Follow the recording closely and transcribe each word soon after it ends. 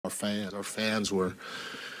Our fans were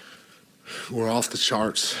off the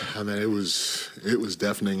charts. I mean, it was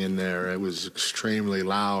deafening in there. It was extremely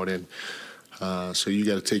loud, and so you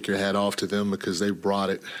got to take your hat off to them because they brought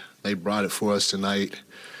it. They brought it for us tonight,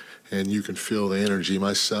 and you can feel the energy.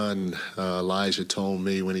 My son Elijah told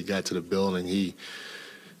me when he got to the building, he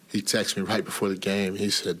texted me right before the game. He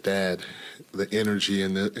said, "Dad, the energy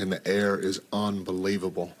in the air is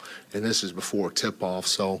unbelievable," and this is before tip-off.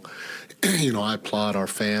 So, I applaud our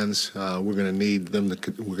fans. We're going to need them to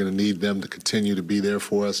continue to be there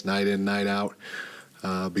for us night in, night out,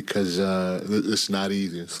 because it's not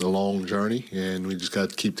easy. It's a long journey, and we just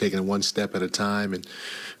got to keep taking it one step at a time. And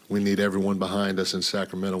we need everyone behind us in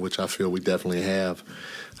Sacramento, which I feel we definitely have.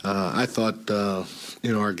 I thought,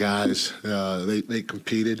 our guys, they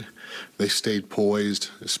competed. They stayed poised,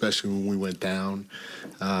 especially when we went down.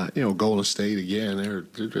 Golden State, again,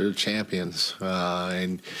 they're champions.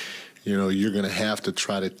 And you're going to have to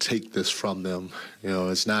try to take this from them.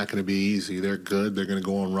 It's not going to be easy. They're good. They're going to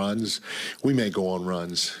go on runs. We may go on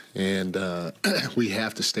runs. And we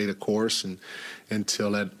have to stay the course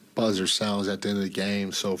until that buzzer sounds at the end of the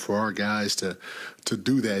game. So for our guys to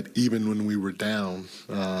do that, even when we were down,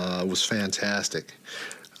 was fantastic.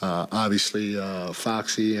 Obviously,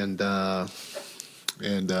 Foxy and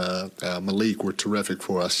Malik were terrific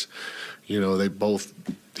for us. They both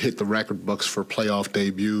hit the record books for playoff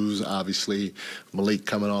debuts. Obviously, Malik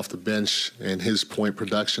coming off the bench and his point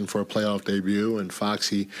production for a playoff debut, and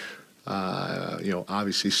Foxy,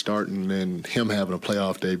 obviously starting and him having a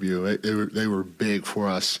playoff debut. They were big for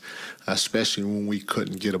us, especially when we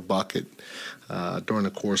couldn't get a bucket during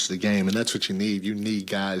the course of the game, and that's what you need. You need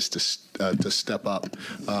guys to step up,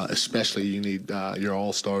 especially you need your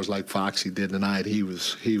all-stars like Foxy did tonight. He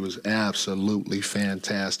was absolutely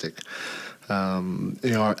fantastic.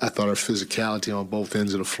 I thought our physicality on both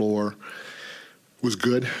ends of the floor was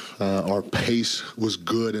good. Our pace was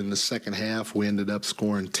good in the second half. We ended up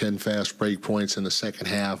scoring 10 fast break points in the second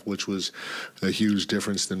half, which was a huge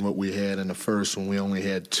difference than what we had in the first when we only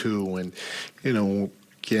had 2. And,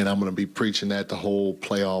 again, I'm going to be preaching that the whole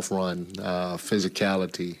playoff run,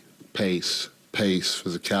 physicality, pace,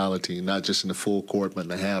 physicality, not just in the full court, but in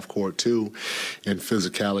the half court too, and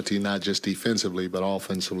physicality, not just defensively, but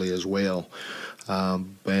offensively as well.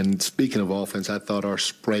 And speaking of offense, I thought our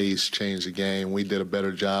sprays changed the game. We did a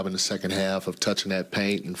better job in the second half of touching that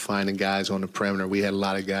paint and finding guys on the perimeter. We had a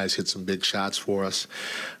lot of guys hit some big shots for us.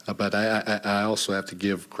 But I also have to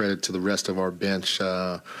give credit to the rest of our bench.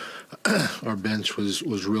 Our bench was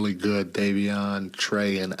really good. Davion,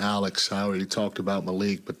 Trey, and Alex. I already talked about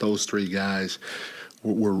Malik, but those 3 guys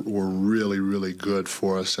were really, really good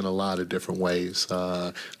for us in a lot of different ways.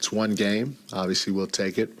 It's one game. Obviously, we'll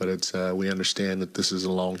take it, but we understand that this is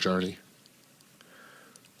a long journey.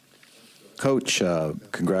 Coach,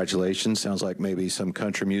 congratulations. Sounds like maybe some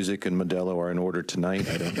country music and Modelo are in order tonight.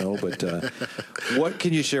 I don't know. But what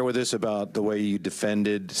can you share with us about the way you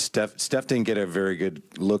defended? Steph didn't get a very good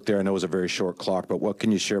look there. I know it was a very short clock. But what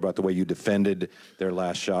can you share about the way you defended their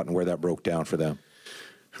last shot and where that broke down for them?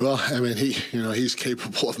 Well, I mean, he's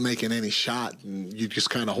capable of making any shot, and you just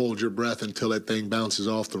kind of hold your breath until that thing bounces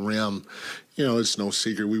off the rim. It's no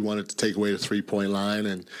secret we wanted to take away the three-point line,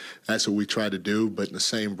 and that's what we tried to do. But in the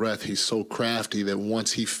same breath, he's so crafty that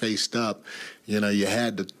once he faced up, you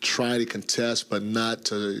had to try to contest, but not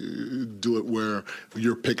to do it where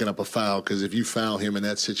you're picking up a foul. Because if you foul him in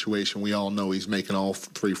that situation, we all know he's making all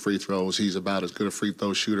 3 free throws. He's about as good a free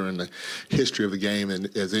throw shooter in the history of the game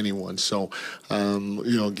as anyone. So,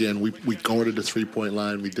 again, we guarded the three-point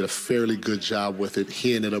line. We did a fairly good job with it.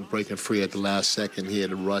 He ended up breaking free at the last second. He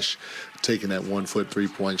had to rush, taking that 1-foot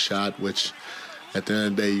three-point shot, which at the end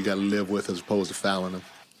of the day you got to live with as opposed to fouling him.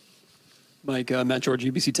 Mike, Matt George,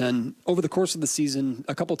 UBC 10. Over the course of the season,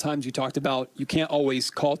 a couple times you talked about you can't always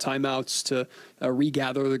call timeouts to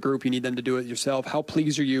regather the group. You need them to do it yourself. How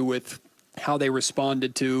pleased are you with how they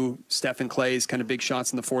responded to Steph and Clay's kind of big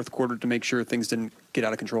shots in the fourth quarter to make sure things didn't get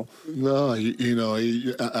out of control? No,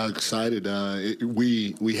 I'm excited.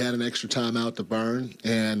 We had an extra timeout to burn,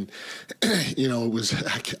 and it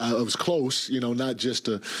was close. Not just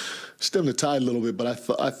to stem the tide a little bit, but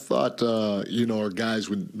I thought our guys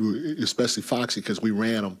would, especially Foxy, because we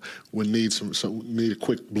ran them, would need need a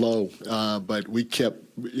quick blow. But we kept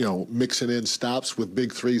mixing in stops with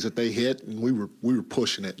big threes that they hit, and we were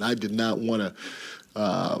pushing it. And I did not want to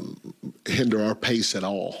hinder our pace at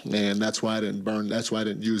all, and that's why I didn't burn. That's why I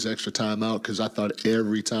didn't use extra timeout, because I thought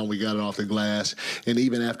every time we got it off the glass, and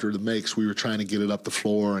even after the makes, we were trying to get it up the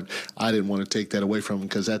floor, and I didn't want to take that away from them,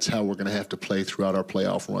 because that's how we're going to have to play throughout our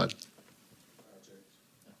playoff run.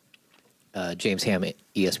 James Ham,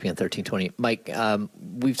 ESPN 1320. Mike,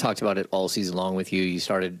 we've talked about it all season long with you. You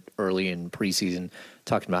started early in preseason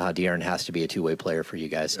talking about how De'Aaron has to be a two-way player for you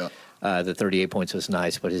guys. Yeah. The 38 points was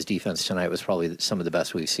nice, but his defense tonight was probably some of the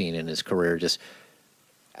best we've seen in his career. Just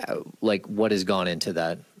like what has gone into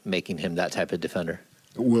that, making him that type of defender?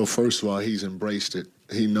 Well, first of all, he's embraced it.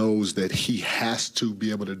 He knows that he has to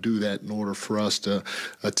be able to do that in order for us to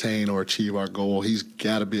attain or achieve our goal. He's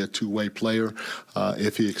got to be a two-way player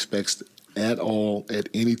if he expects at all, at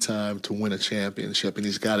any time, to win a championship, and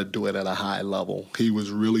he's got to do it at a high level. He was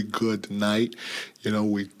really good tonight. You know,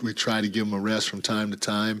 we try to give him a rest from time to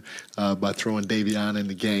time by throwing Davion in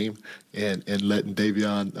the game and letting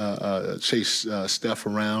Davion chase Steph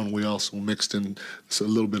around. We also mixed in a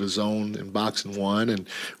little bit of zone and boxing one, and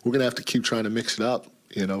we're going to have to keep trying to mix it up,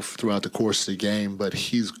 you know, throughout the course of the game. But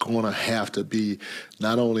he's going to have to be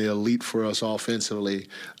not only elite for us offensively,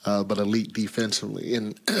 but elite defensively.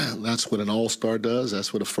 And that's what an all-star does.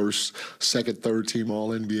 That's what a first, second, third team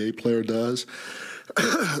All-NBA player does.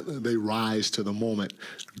 They rise to the moment,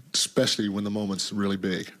 especially when the moment's really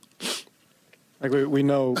big. Like we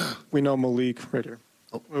know Malik right here.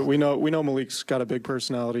 We know Malik's got a big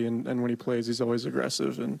personality, and when he plays, he's always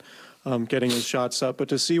aggressive and getting his shots up. But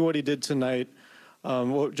to see what he did tonight,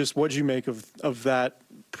 what'd you make of that,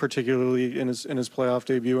 particularly in his playoff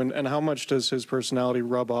debut, and how much does his personality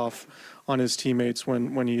rub off on his teammates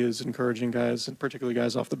when he is encouraging guys, and particularly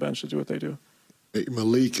guys off the bench, to do what they do?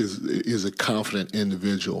 Malik is a confident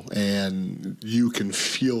individual, and you can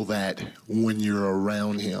feel that when you're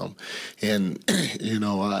around him. And, you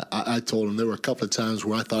know, I told him there were a couple of times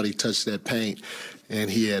where I thought he touched that paint,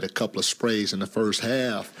 and he had a couple of sprays in the first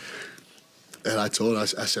half. And I told him,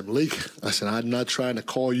 I said, Malik, I said, I'm not trying to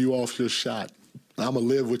call you off your shot. I'm going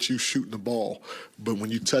to live with you shooting the ball. But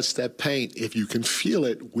when you touch that paint, if you can feel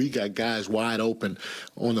it, we got guys wide open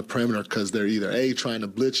on the perimeter because they're either A, trying to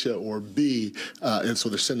blitz you, or B, and so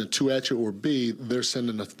they're sending two at you, or B, they're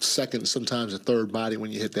sending a second, sometimes a third body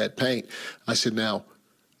when you hit that paint. I said, now,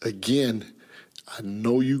 again, I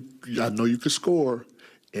know you can score.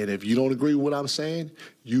 And if you don't agree with what I'm saying,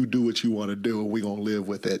 you do what you want to do, and we're going to live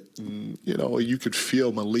with it. And, you know, you could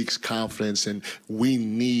feel Malik's confidence, and we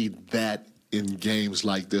need that in games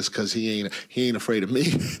like this because he ain't afraid of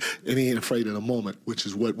me, and he ain't afraid of the moment, which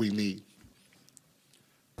is what we need.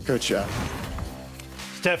 Good job.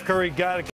 Steph Curry got it.